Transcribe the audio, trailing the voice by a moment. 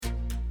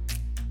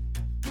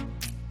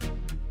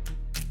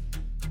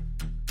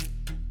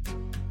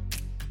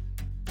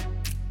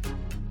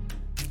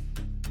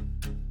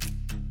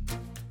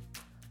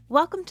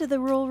Welcome to the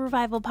Rural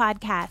Revival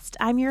Podcast.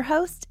 I'm your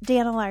host,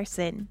 Dana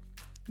Larson.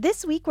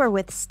 This week we're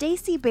with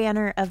Stacy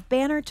Banner of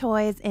Banner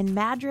Toys in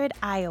Madrid,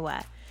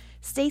 Iowa.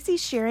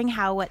 Stacy's sharing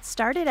how what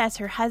started as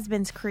her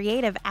husband's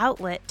creative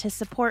outlet to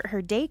support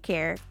her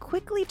daycare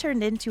quickly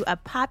turned into a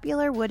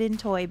popular wooden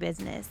toy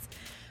business.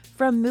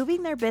 From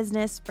moving their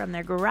business from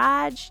their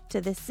garage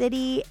to the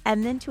city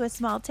and then to a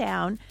small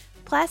town,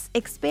 plus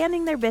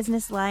expanding their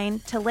business line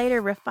to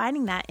later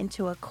refining that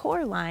into a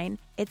core line,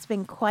 it's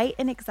been quite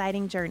an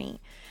exciting journey.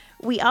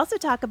 We also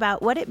talk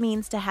about what it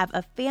means to have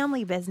a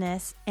family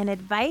business and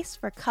advice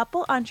for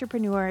couple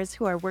entrepreneurs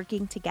who are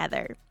working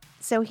together.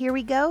 So here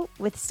we go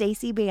with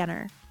Stacy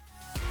Banner.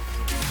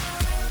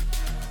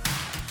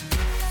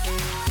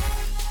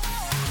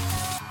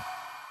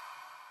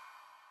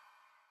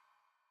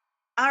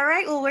 All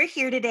right, well, we're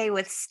here today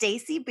with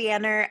Stacy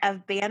Banner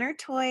of Banner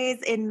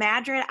Toys in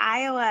Madrid,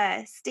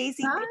 Iowa.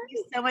 Stacy, thank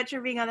you so much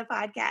for being on the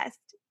podcast.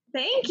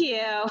 Thank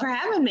you for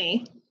having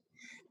me.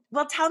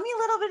 Well, tell me a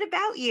little bit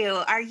about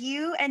you. Are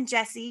you and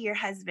Jesse, your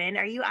husband,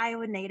 are you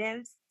Iowa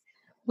natives?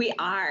 We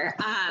are.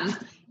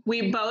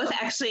 We both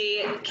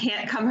actually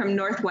can't come from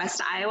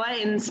Northwest Iowa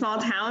in small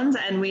towns,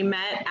 and we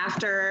met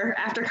after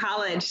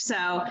college.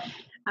 So,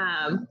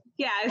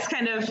 it's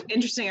kind of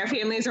interesting. Our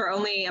families are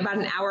only about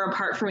an hour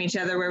apart from each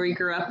other, where we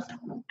grew up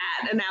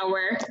at, and now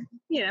we're,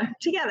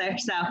 together.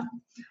 So.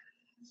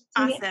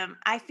 Awesome. Yeah.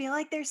 I feel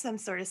like there's some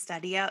sort of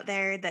study out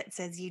there that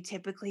says you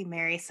typically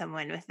marry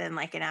someone within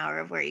like an hour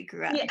of where you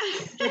grew up. Yeah.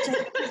 Which I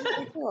think is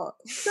really cool.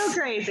 So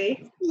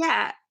crazy.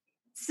 Yeah.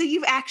 So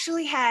you've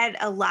actually had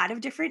a lot of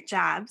different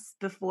jobs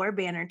before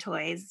Banner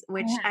Toys,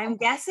 which I'm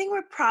guessing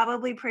were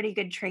probably pretty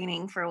good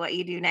training for what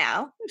you do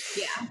now.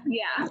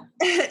 Yeah.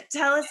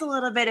 Tell us a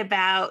little bit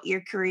about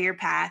your career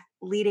path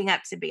leading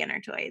up to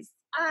Banner Toys.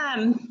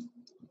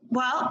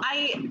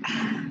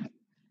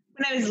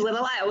 When I was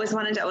little, I always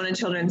wanted to own a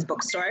children's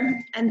bookstore.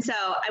 And so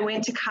I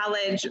went to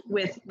college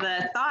with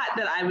the thought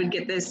that I would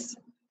get this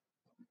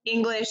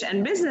English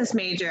and business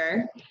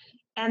major.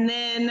 And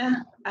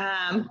then,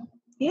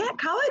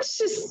 college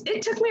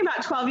it took me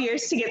about 12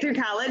 years to get through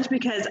college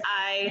because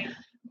I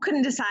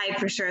couldn't decide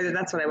for sure that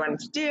that's what I wanted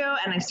to do.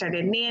 And I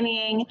started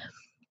nannying,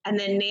 and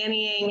then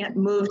nannying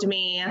moved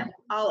me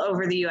all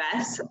over the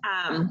US.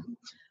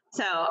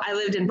 So I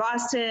lived in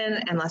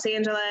Boston and Los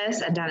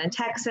Angeles and down in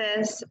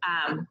Texas,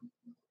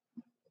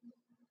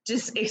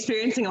 just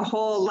experiencing a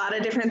whole lot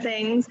of different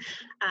things.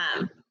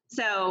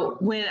 So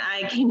when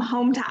I came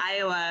home to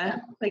Iowa,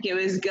 it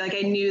was like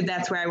I knew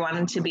that's where I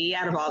wanted to be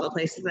out of all the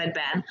places I'd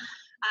been.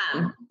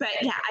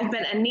 I've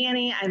been a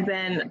nanny. I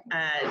ran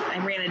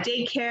a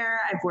daycare.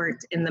 I've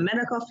worked in the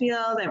medical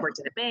field. I've worked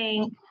at a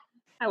bank.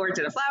 I worked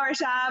at a flower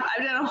shop.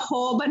 I've done a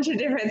whole bunch of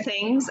different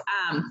things.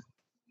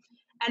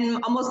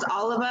 And almost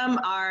all of them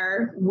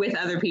are with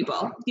other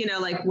people,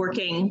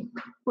 working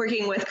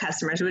with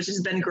customers, which has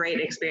been a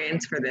great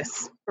experience for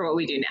what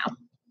we do now.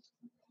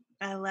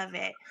 I love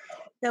it.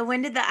 So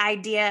when did the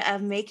idea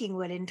of making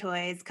wooden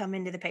toys come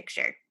into the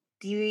picture?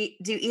 Do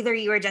either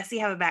you or Jesse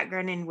have a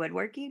background in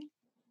woodworking?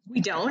 We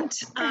don't.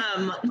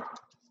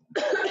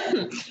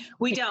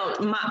 We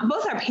don't.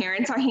 Both our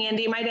parents are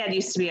handy. My dad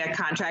used to be a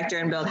contractor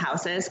and build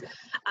houses.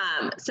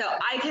 So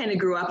I kind of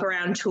grew up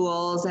around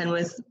tools and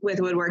with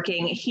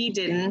woodworking. He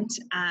didn't.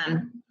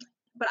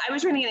 But I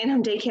was running an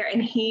in-home daycare,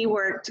 and he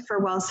worked for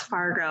Wells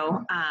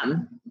Fargo.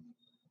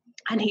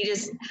 And he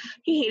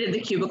hated the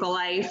cubicle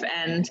life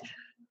and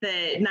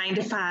the 9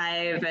 to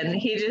 5.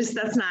 And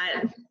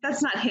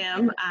that's not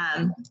him.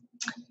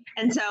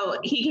 And so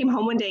he came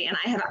home one day, and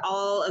I had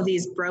all of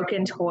these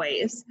broken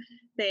toys.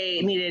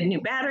 They needed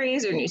new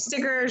batteries or new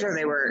stickers, or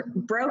they were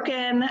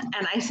broken.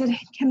 And I said,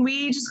 can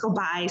we just go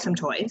buy some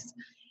toys?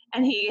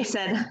 And he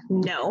said,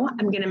 no,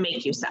 I'm going to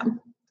make you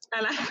some.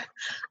 And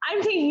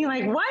I'm thinking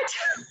what?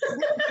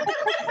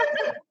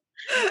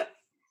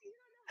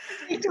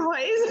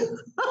 Toys.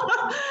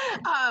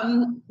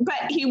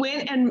 But he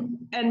went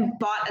and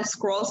bought a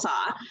scroll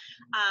saw.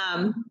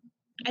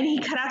 And he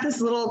cut out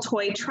this little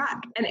toy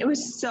truck, and it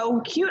was so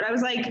cute. I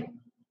was like,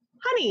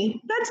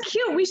 honey, that's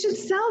cute. We should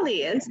sell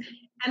these.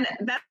 And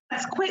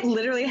that's quite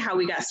literally how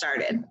we got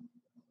started.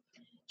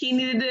 He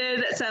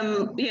needed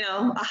some,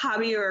 a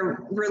hobby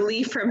or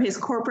relief from his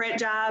corporate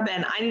job,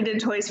 and I needed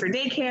toys for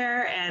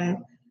daycare, and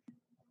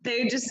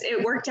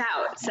it worked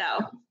out. So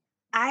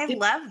I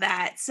love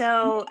that.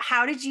 So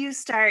how did you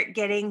start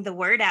getting the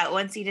word out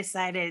once you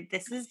decided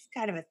this is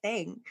kind of a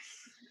thing?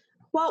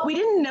 Well, we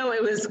didn't know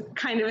it was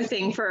kind of a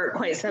thing for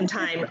quite some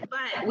time,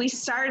 but we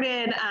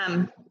started,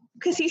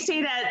 because he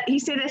stayed at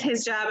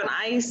his job, and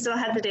I still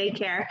had the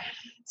daycare.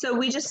 So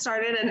we just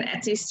started an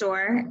Etsy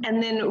store,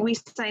 and then we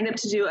signed up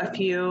to do a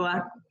few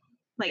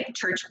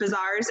church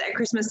bazaars at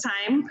Christmas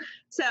time.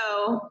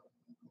 So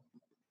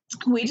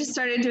we just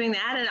started doing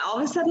that, and all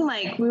of a sudden,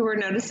 we were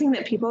noticing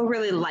that people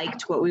really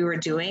liked what we were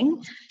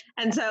doing.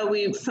 And so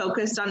we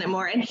focused on it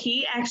more. And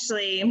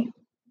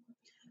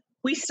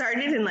we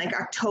started in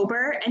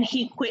October, and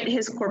he quit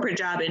his corporate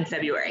job in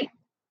February.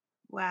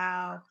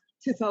 Wow.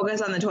 To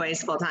focus on the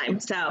toys full time.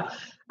 So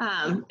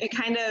it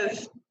kind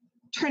of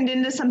turned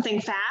into something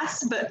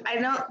fast, but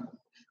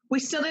we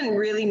still didn't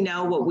really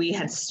know what we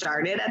had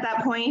started at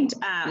that point.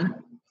 I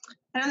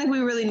don't think we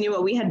really knew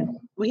what we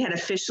had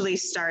officially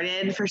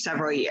started for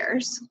several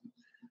years.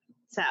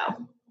 So.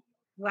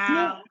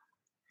 Wow.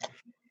 Yeah.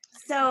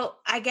 So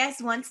I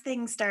guess once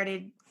things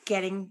started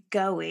getting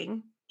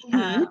going,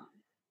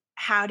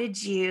 how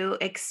did you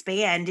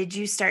expand? Did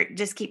you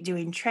just keep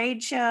doing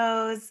trade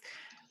shows?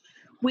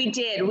 We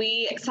did.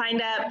 We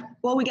signed up.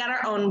 Well, we got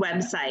our own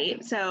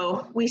website.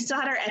 So we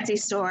still had our Etsy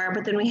store,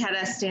 but then we had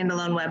a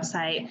standalone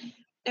website.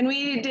 And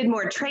we did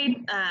more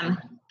trade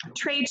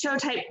show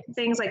type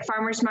things like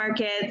farmers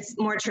markets,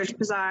 more church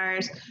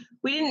bazaars.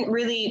 We didn't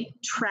really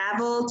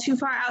travel too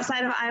far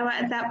outside of Iowa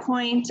at that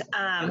point,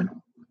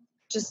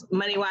 just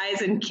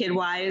money-wise and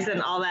kid-wise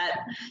and all that,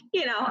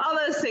 all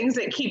those things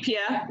that keep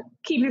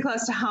you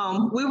close to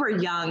home. We were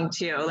young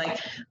too. Like,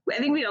 I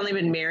think we'd only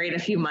been married a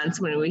few months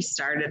when we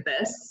started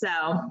this.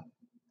 So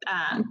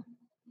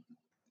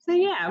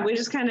yeah, we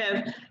just kind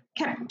of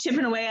kept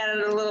chipping away at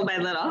it a little by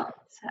little.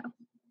 So.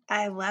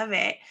 I love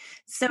it.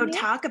 So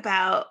talk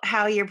about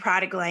how your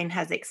product line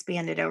has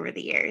expanded over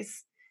the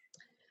years.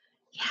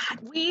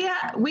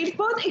 Yeah, we've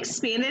both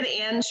expanded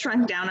and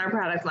shrunk down our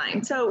product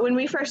line. So when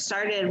we first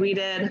started, we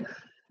did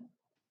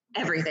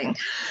everything.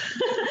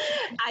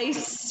 I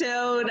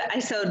sewed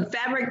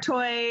fabric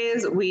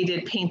toys. We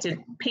did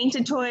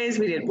painted toys.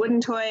 We did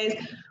wooden toys.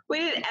 We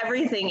did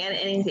everything and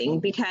anything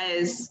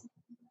because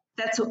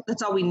that's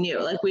all we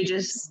knew. Like, we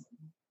just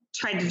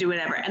tried to do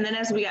whatever. And then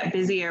as we got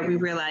busier, we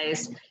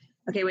realized,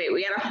 okay, wait,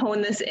 we got to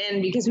hone this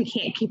in because we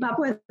can't keep up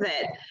with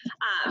it.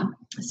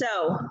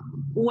 So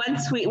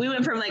once we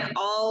went from like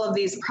all of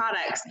these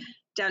products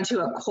down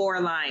to a core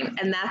line.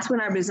 And that's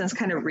when our business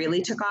kind of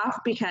really took off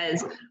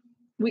because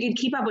we could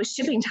keep up with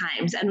shipping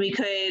times and we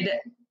could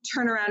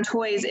turn around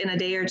toys in a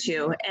day or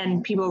two.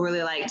 And people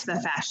really liked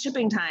the fast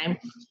shipping time.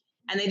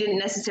 And they didn't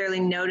necessarily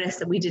notice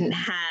that we didn't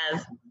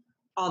have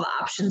all the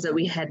options that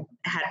we had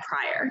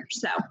prior.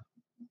 So.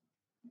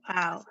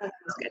 Wow. That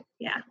was good.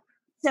 Yeah.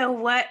 So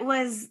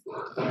you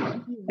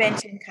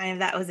mentioned kind of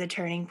that was a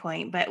turning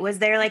point, but was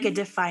there like a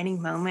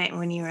defining moment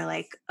when you were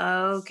like,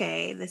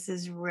 okay,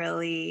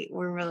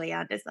 we're really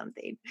onto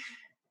something?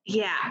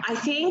 Yeah, I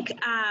think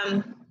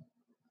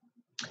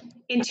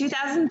in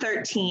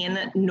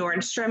 2013,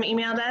 Nordstrom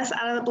emailed us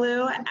out of the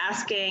blue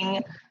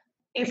asking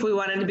if we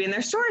wanted to be in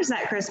their stores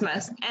that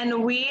Christmas.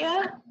 And we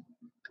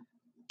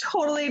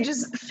totally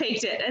just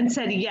faked it and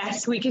said,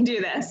 yes, we can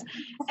do this.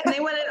 And they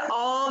wanted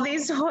all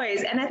these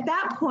toys. And at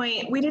that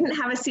point, we didn't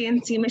have a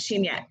CNC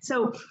machine yet.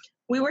 So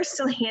we were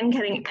still hand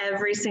cutting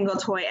every single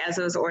toy as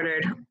it was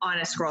ordered on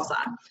a scroll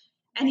saw.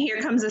 And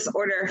here comes this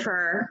order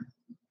for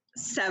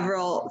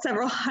several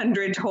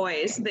hundred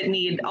toys that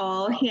need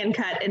all hand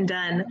cut and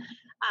done.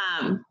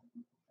 And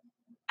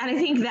I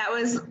think that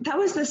was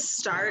the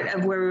start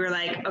of where we were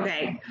like,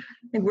 okay,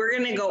 we're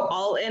going to go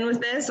all in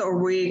with this, or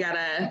we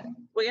gotta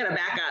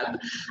back up.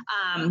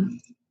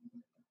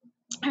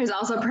 I was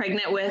also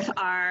pregnant with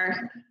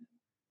our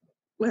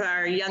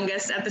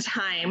youngest at the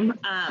time.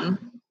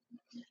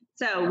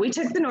 So we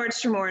took the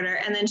Nordstrom order,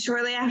 and then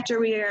shortly after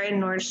we were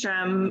in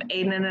Nordstrom,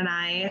 Aiden and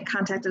I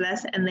contacted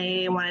us, and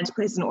they wanted to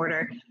place an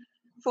order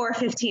for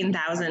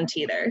 15,000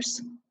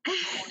 teethers.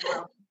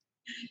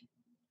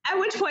 At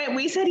which point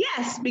we said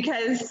yes,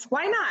 because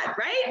why not,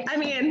 right? I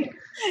mean,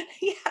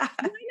 yeah,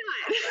 why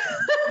not?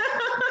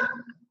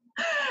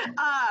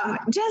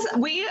 Jesse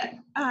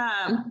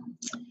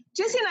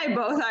and I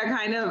both are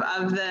kind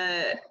of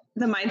the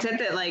mindset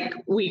that like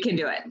we can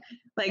do it.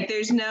 Like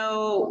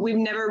we've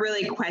never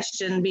really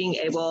questioned being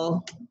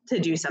able to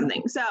do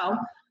something. So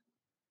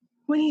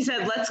when he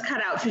said, let's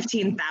cut out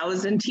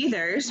 15,000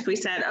 teethers, we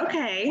said,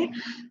 okay.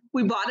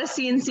 We bought a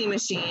CNC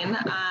machine.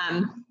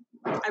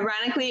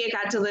 Ironically, it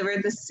got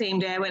delivered the same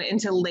day I went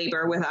into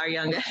labor with our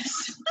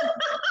youngest.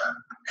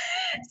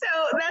 So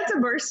that's a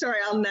birth story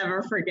I'll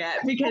never forget,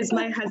 because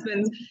my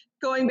husband's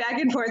going back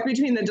and forth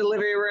between the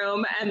delivery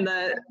room and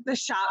the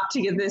shop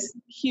to get this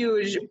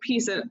huge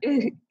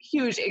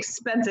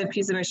expensive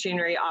piece of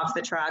machinery off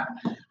the truck.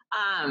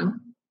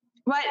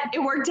 But it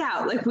worked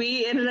out. Like,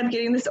 we ended up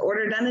getting this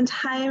order done in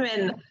time.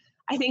 And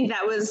I think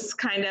that was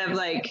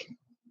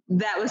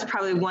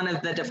probably one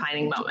of the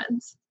defining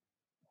moments.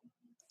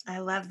 I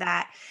love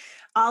that.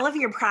 All of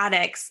your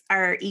products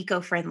are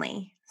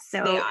eco-friendly.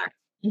 So they are.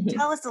 Mm-hmm.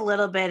 Tell us a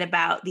little bit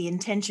about the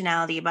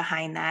intentionality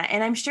behind that.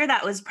 And I'm sure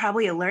that was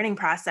probably a learning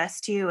process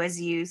too, as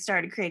you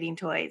started creating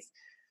toys.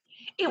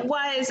 It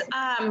was,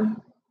 and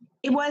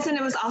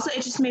it was also,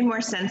 it just made more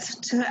sense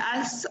to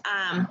us.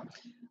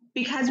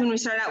 Because when we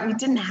started out, we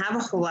didn't have a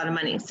whole lot of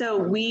money. So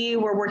we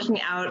were working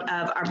out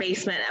of our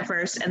basement at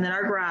first, and then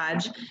our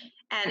garage.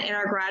 And in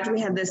our garage, we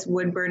had this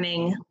wood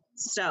burning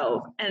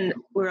stove. And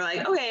we were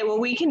like, okay, well,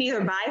 we can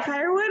either buy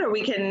firewood or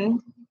we can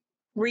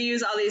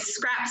reuse all these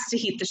scraps to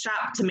heat the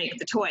shop to make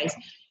the toys.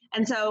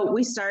 And so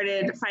we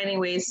started finding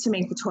ways to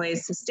make the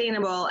toys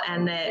sustainable,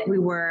 and that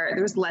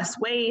there was less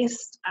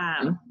waste,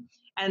 and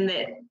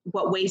that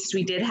what waste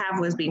we did have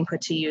was being put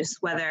to use,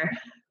 whether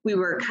we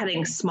were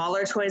cutting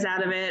smaller toys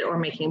out of it or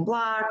making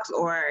blocks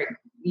or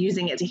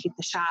using it to heat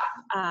the shop.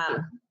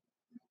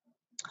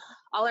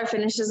 All our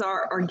finishes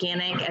are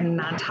organic and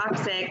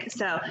non-toxic.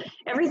 So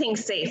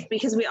everything's safe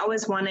because we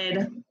didn't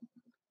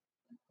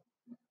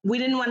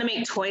want to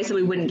make toys that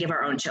we wouldn't give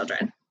our own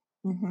children.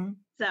 Mm-hmm.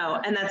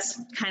 So, and that's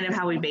kind of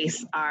how we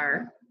base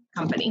our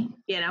company,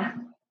 Yeah,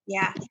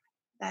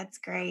 that's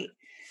great.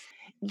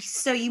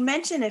 So you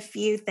mentioned a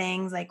few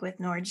things like with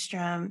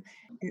Nordstrom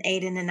and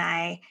Aiden and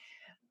I.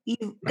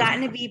 You've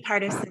gotten to be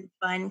part of some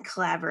fun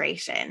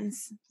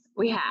collaborations.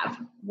 We have.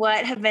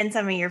 What have been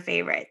some of your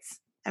favorites?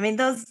 I mean,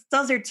 those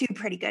are two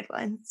pretty good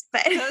ones,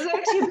 but those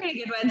are two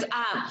pretty good ones.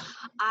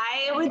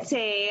 I would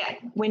say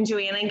when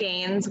Joanna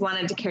Gaines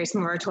wanted to carry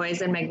some of our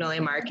toys in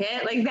Magnolia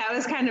Market, like that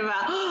was kind of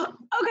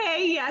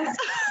okay, yes.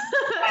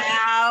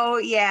 Wow,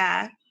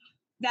 yeah.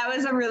 That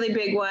was a really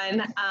big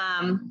one.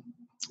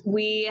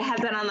 We had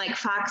been on like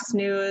Fox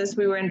News.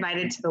 We were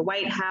invited to the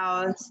White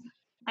House.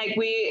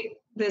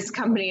 This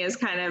company has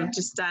kind of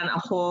just done a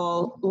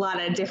whole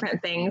lot of different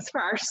things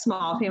for our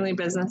small family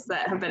business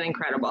that have been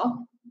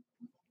incredible.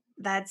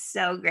 That's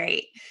so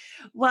great.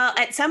 Well,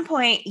 at some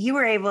point you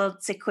were able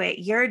to quit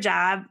your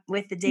job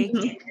with the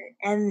daycare,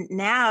 and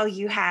now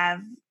you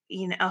have,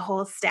 a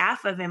whole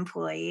staff of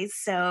employees.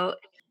 So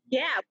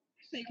yeah,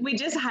 we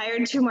just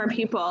hired 2 more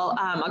people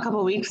a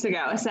couple weeks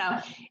ago. So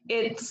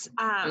it's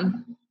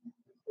kind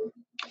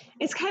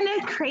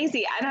of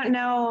crazy. I don't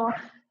know.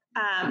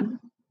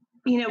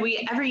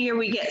 Every year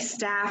we get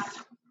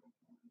staff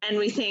and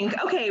we think,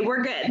 okay,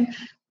 we're good.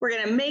 We're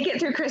going to make it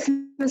through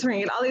Christmas. We're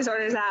going to get all these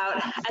orders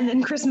out. And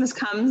then Christmas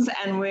comes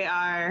and we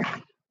are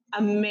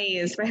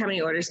amazed by how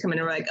many orders come in.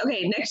 And we're like,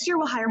 okay, next year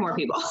we'll hire more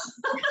people.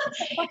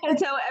 And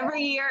so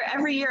every year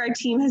our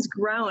team has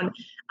grown.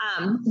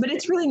 But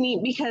it's really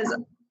neat because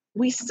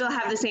we still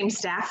have the same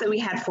staff that we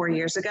had 4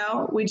 years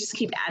ago. We just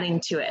keep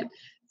adding to it.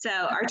 So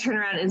our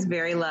turnaround is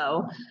very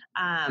low,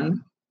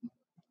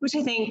 which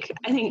I think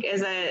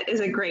is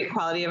a great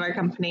quality of our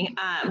company.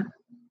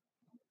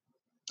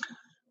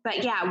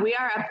 But yeah, we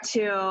are up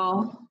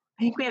to,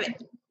 I think we have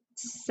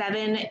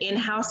 7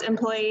 in-house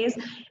employees,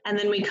 and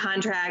then we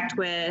contract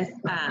with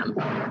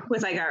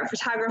like our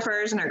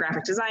photographers and our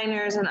graphic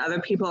designers and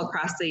other people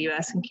across the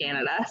U.S. and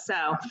Canada.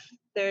 So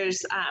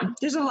there's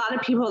a lot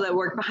of people that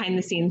work behind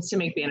the scenes to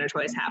make Banner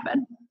Toys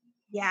happen.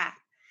 Yeah.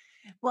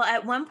 Well,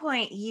 at one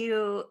point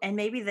and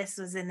maybe this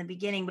was in the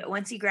beginning, but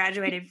once you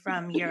graduated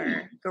from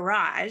your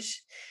garage,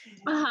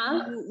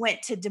 you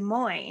went to Des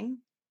Moines.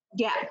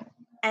 Yeah.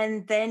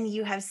 And then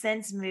you have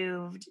since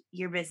moved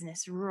your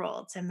business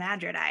rural to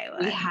Madrid, Iowa.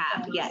 We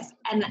have, yes.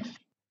 And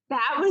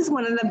that was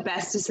one of the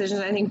best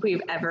decisions I think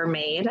we've ever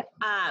made.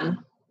 Our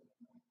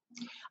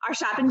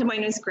shop in Des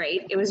Moines was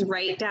great. It was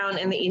right down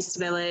in the East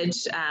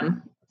Village,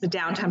 the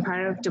downtown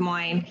part of Des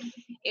Moines.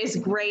 It was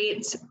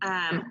great,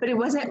 but it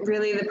wasn't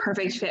really the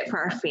perfect fit for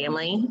our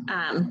family.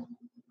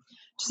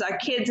 Just our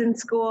kids in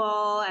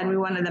school, and we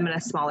wanted them in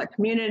a smaller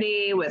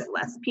community with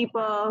less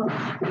people.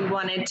 We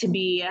wanted to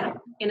be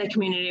in a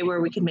community where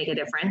we could make a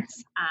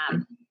difference.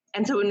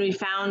 And so when we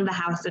found the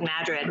house in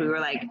Madrid, we were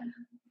like,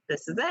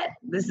 this is it.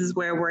 This is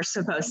where we're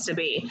supposed to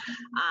be.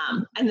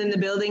 And then the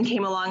building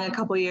came along a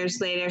couple years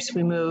later, so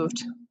we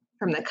moved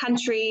from the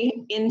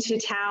country into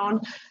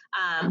town.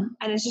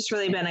 And it's just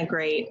really been a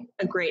great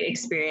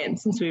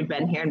experience since we've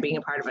been here and being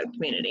a part of a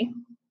community.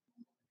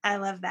 I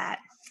love that.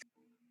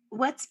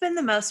 What's been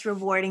the most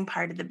rewarding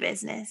part of the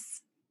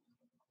business?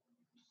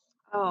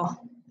 Oh,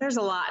 there's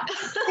a lot.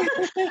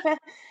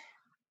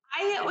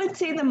 I would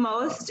say the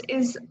most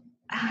is,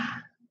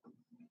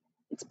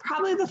 it's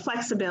probably the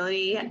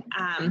flexibility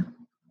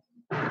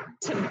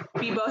to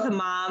be both a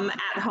mom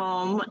at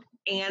home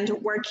and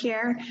work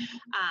here.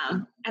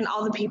 And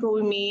all the people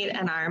we meet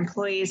and our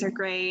employees are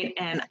great.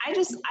 And I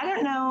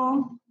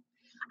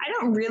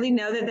don't really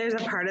know that there's a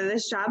part of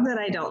this job that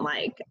I don't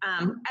like.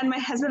 And my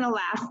husband will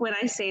laugh when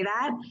I say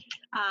that.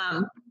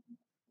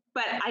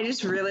 But I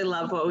just really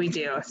love what we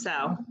do.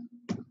 So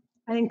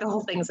I think the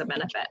whole thing's a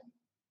benefit.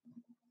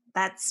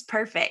 That's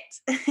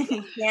perfect.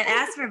 You can't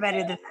ask for better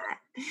than that.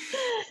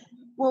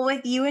 Well,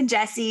 with you and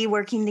Jesse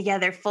working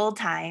together full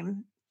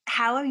time,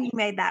 how have you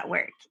made that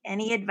work?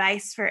 Any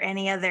advice for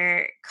any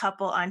other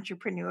couple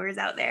entrepreneurs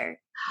out there?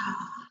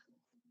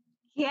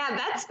 Yeah,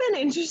 that's been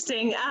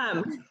interesting.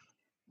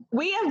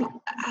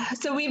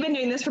 We've been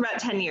doing this for about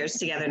 10 years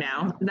together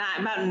now,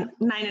 about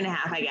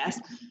 9.5, I guess.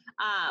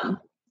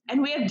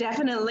 And we have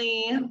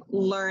definitely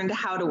learned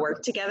how to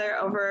work together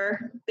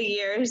over the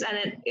years, and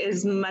it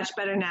is much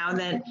better now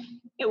than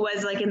it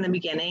was like in the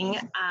beginning.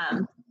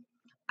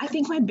 I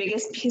think my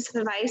biggest piece of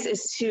advice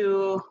is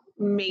to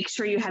make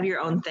sure you have your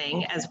own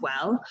thing as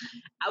well,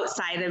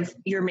 outside of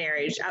your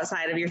marriage,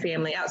 outside of your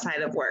family,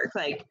 outside of work.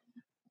 Like,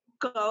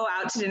 go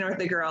out to dinner with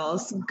the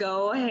girls,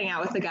 go hang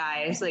out with the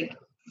guys. Like,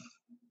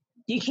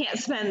 you can't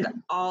spend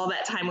all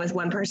that time with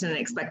one person and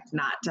expect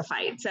not to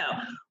fight. So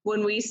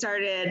when we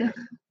started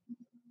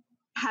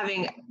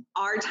having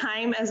our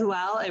time as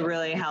well, it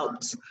really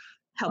helped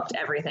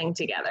everything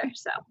together.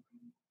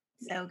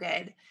 So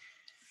good.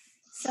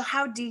 So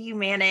how do you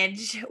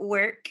manage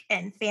work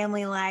and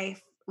family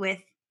life with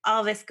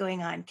all this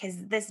going on? Because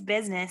this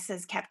business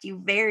has kept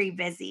you very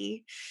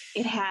busy.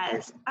 It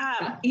has.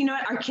 You know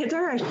what? Our kids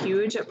are a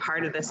huge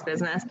part of this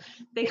business.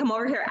 They come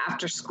over here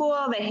after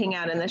school. They hang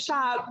out in the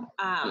shop.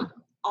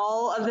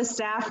 All of the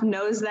staff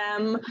knows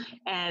them,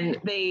 and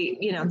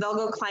they'll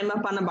go climb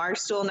up on a bar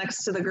stool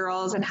next to the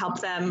girls and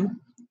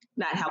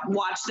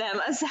watch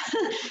them,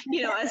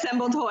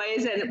 assemble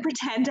toys and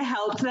pretend to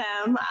help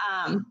them.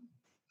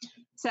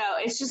 So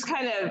it's just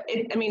kind of,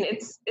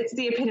 it's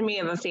the epitome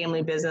of a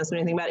family business when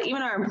you think about it.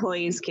 Even our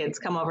employees' kids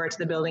come over to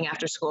the building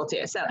after school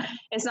too. So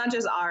it's not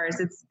just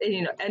ours, it's,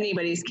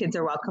 anybody's kids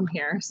are welcome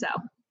here. So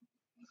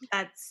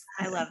I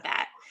love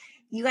that.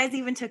 You guys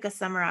even took a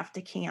summer off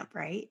to camp,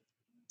 right?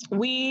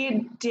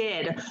 We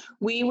did.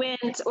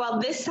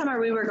 This summer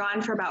we were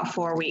gone for about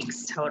 4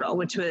 weeks total,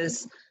 which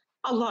was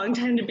a long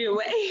time to be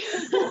away.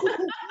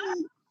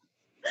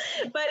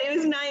 But it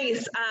was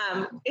nice.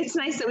 It's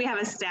nice that we have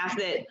a staff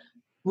that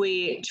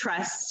we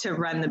trust to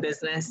run the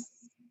business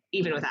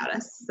even without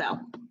us. So,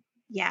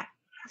 yeah,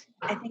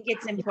 I think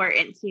it's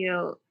important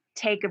to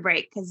take a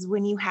break because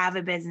when you have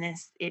a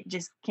business, it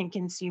just can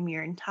consume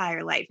your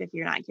entire life if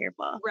you're not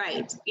careful.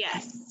 Right.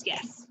 Yes.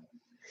 Yes.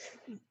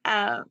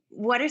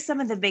 What are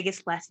some of the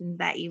biggest lessons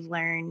that you've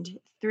learned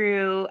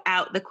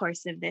throughout the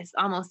course of this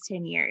almost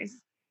 10 years?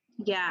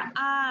 Yeah.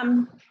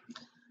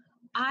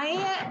 I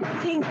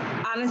think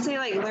honestly,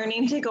 like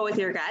learning to go with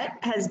your gut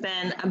has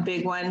been a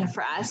big one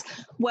for us,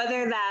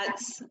 whether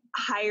that's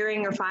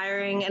hiring or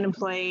firing an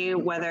employee,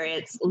 whether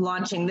it's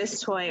launching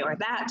this toy or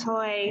that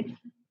toy,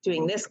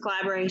 doing this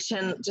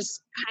collaboration,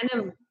 just kind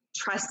of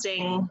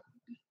trusting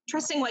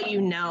what you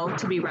know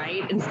to be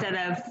right instead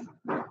of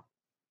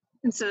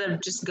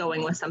just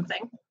going with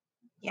something.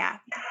 Yeah.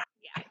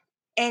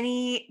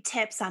 Any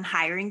tips on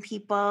hiring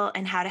people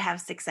and how to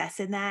have success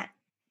in that?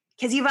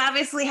 Because you've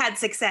obviously had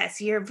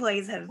success. Your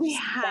employees have. We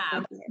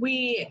have.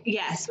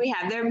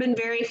 There have been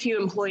very few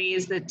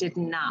employees that did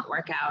not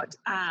work out.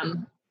 I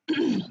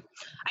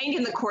think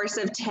in the course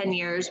of 10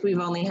 years, we've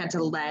only had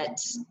to let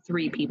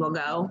 3 people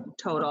go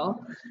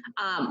total,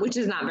 which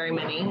is not very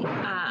many.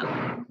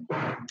 And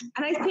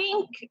I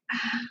think,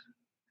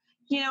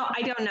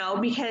 I don't know,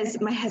 because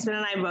my husband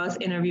and I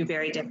both interview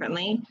very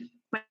differently.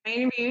 My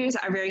interviews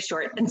are very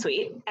short and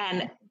sweet,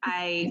 and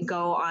I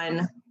go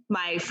on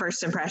my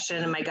first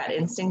impression and my gut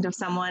instinct of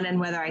someone and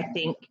whether I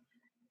think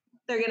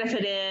they're going to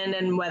fit in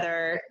and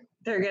whether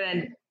they're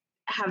going to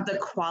have the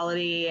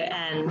quality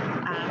and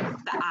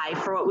the eye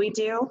for what we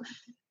do.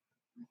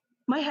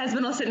 My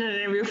husband will sit in an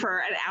interview for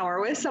an hour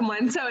with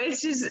someone. So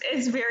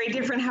it's very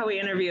different how we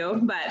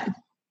interview, but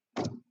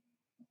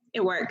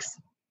it works.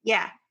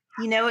 Yeah.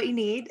 You know what you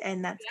need,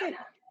 and that's good.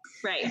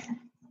 Right.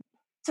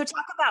 So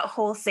talk about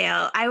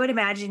wholesale. I would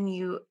imagine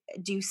you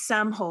do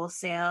some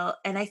wholesale.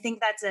 And I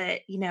think that's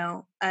a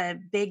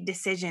big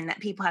decision that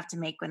people have to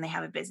make when they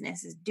have a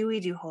business is, do we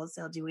do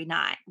wholesale? Do we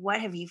not?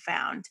 What have you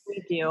found?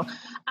 We do.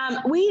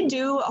 We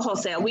do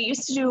wholesale. We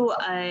used to do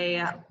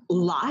a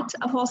lot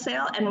of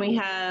wholesale, and we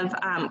have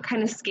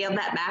kind of scaled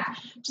that back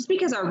just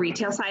because our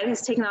retail side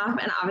has taken off.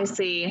 And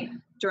obviously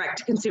direct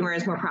to consumer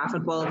is more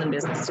profitable than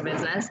business to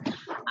business.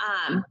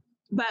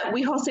 But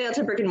we wholesale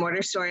to brick and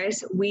mortar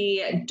stores.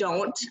 We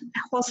don't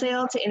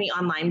wholesale to any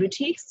online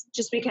boutiques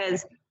just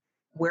because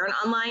we're an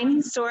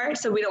online store,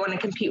 so we don't want to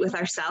compete with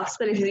ourselves.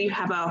 But if you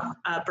have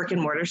a brick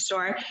and mortar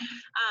store,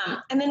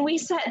 and then we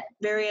set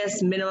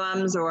various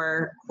minimums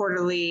or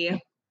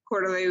quarterly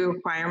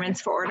requirements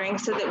for ordering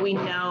so that we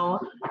know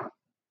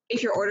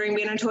if you're ordering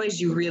Banner Toys,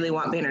 you really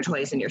want Banner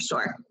Toys in your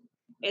store.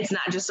 It's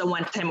not just a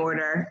one-time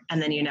order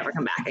and then you never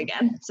come back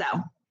again. So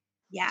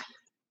yeah.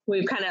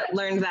 We've kind of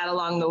learned that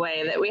along the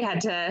way that we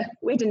had to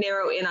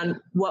narrow in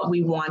on what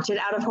we wanted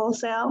out of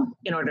wholesale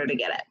in order to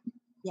get it.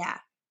 Yeah.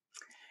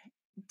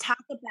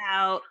 Talk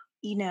about,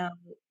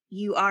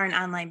 you are an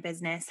online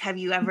business. Have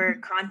you ever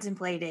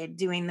contemplated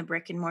doing the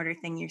brick and mortar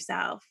thing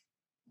yourself?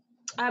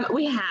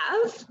 We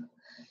have.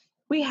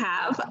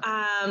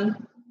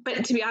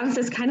 But to be honest,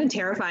 it's kind of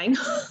terrifying.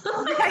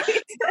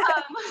 I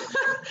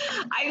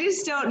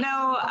just don't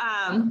know.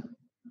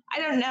 I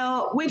don't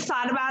know. We've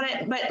thought about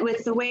it, but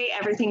with the way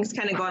everything's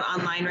kind of going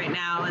online right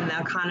now and the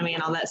economy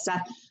and all that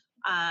stuff,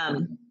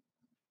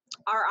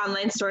 our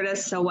online store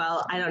does so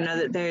well. I don't know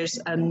that there's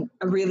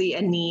really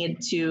a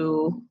need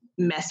to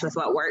mess with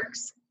what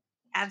works.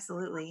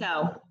 Absolutely.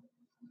 So,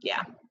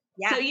 yeah.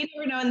 So you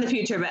never know in the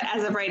future, but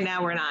as of right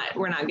now, we're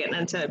not getting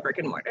into brick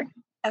and mortar.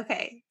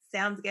 Okay.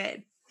 Sounds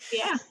good.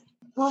 Yeah.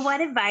 Well,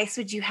 what advice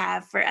would you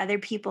have for other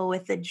people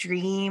with a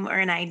dream or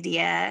an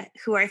idea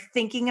who are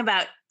thinking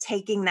about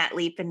taking that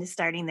leap into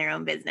starting their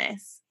own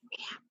business?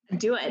 Yeah,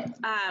 do it. Do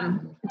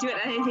it.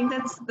 And I think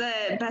that's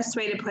the best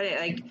way to put it.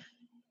 Like,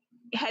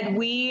 had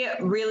we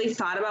really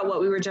thought about what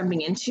we were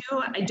jumping into,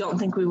 I don't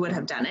think we would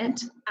have done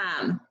it.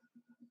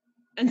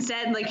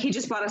 Instead, like, he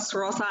just bought a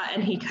swirl saw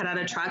and he cut out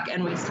a truck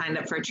and we signed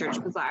up for a church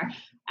bazaar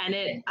and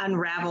it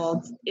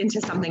unraveled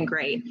into something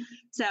great.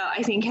 So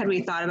I think had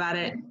we thought about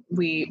it,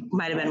 we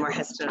might have been more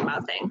hesitant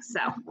about things. So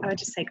I would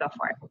just say go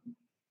for it.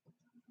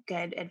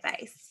 good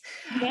advice.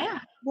 Yeah.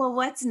 Well,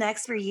 what's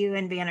next for you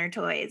and Banner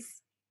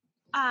Toys?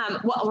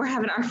 Well, we're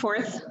having our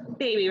fourth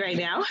baby right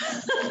now.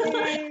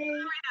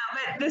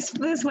 But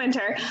this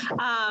winter,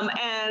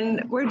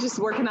 and we're just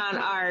working on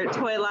our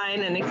toy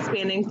line and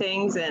expanding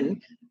things,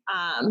 and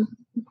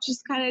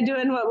just kind of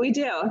doing what we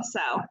do.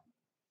 So,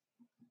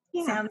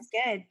 yeah. Sounds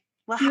good.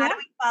 Well, how do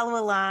we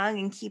follow along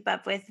and keep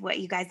up with what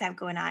you guys have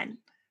going on?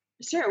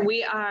 Sure.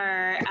 We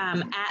are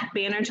at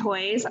Banner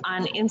Toys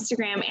on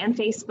Instagram and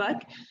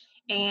Facebook,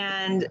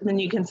 and then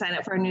you can sign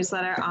up for our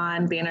newsletter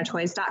on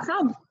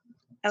bannertoys.com.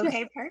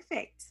 Okay,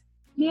 perfect.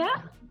 Yeah.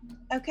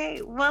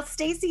 Okay. Well,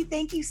 Stacy,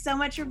 thank you so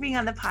much for being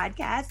on the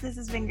podcast. This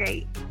has been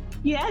great.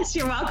 Yes,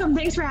 you're welcome.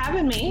 Thanks for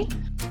having me.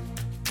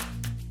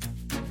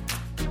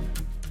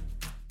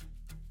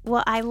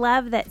 Well, I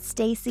love that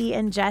Stacy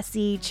and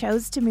Jesse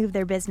chose to move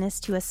their business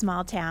to a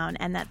small town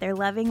and that they're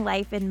loving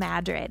life in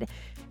Madrid.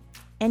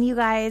 And you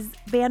guys,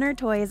 Banner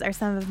Toys are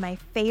some of my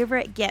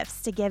favorite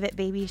gifts to give at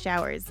baby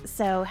showers.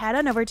 So head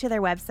on over to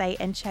their website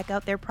and check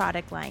out their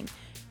product line,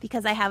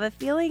 because I have a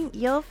feeling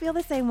you'll feel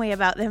the same way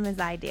about them as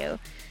I do.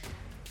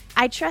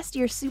 I trust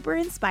you're super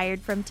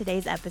inspired from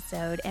today's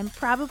episode and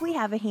probably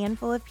have a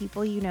handful of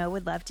people you know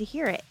would love to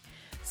hear it.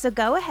 So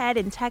go ahead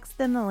and text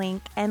them the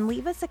link and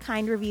leave us a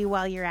kind review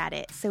while you're at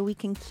it so we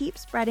can keep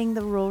spreading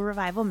the Rural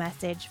Revival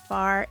message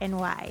far and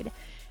wide.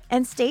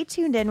 And stay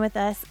tuned in with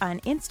us on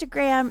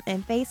Instagram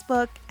and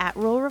Facebook at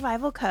Rural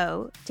Revival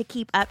Co. to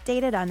keep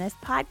updated on this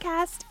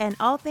podcast and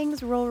all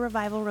things Rural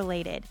Revival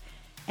related.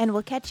 And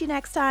we'll catch you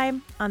next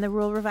time on the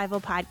Rural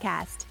Revival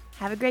Podcast.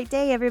 Have a great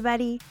day,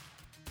 everybody.